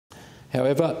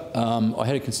However, I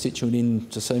had a constituent in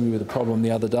to see me with a problem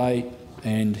the other day,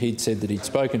 and he'd said that he'd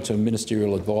spoken to a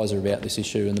ministerial advisor about this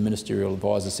issue, and the ministerial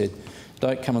advisor said,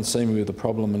 don't come and see me with a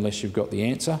problem unless you've got the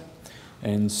answer.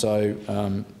 And so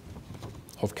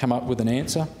I've come up with an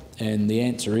answer, and the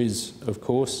answer is, of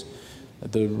course,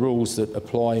 the rules that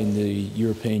apply in the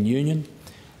European Union.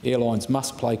 Airlines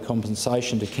must pay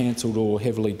compensation to cancelled or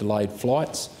heavily delayed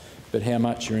flights, but how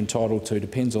much you're entitled to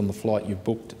depends on the flight you've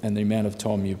booked and the amount of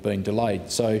time you've been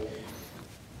delayed. So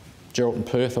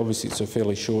Geraldton-Perth, obviously it's a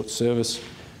fairly short service.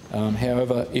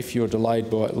 However, if you're delayed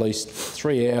by at least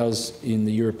 3 hours in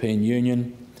the European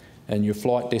Union and your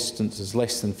flight distance is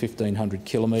less than 1,500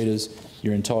 kilometres,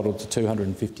 you're entitled to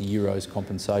 €250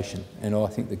 compensation. And I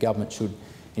think the government should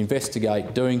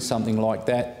investigate doing something like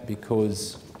that,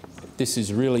 because this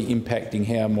is really impacting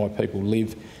how my people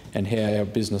live and how our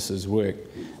businesses work.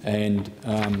 And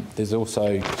there's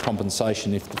also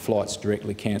compensation if the flight's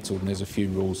directly cancelled, and there's a few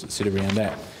rules that sit around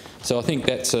that. So I think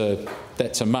that's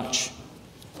a much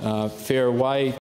fairer way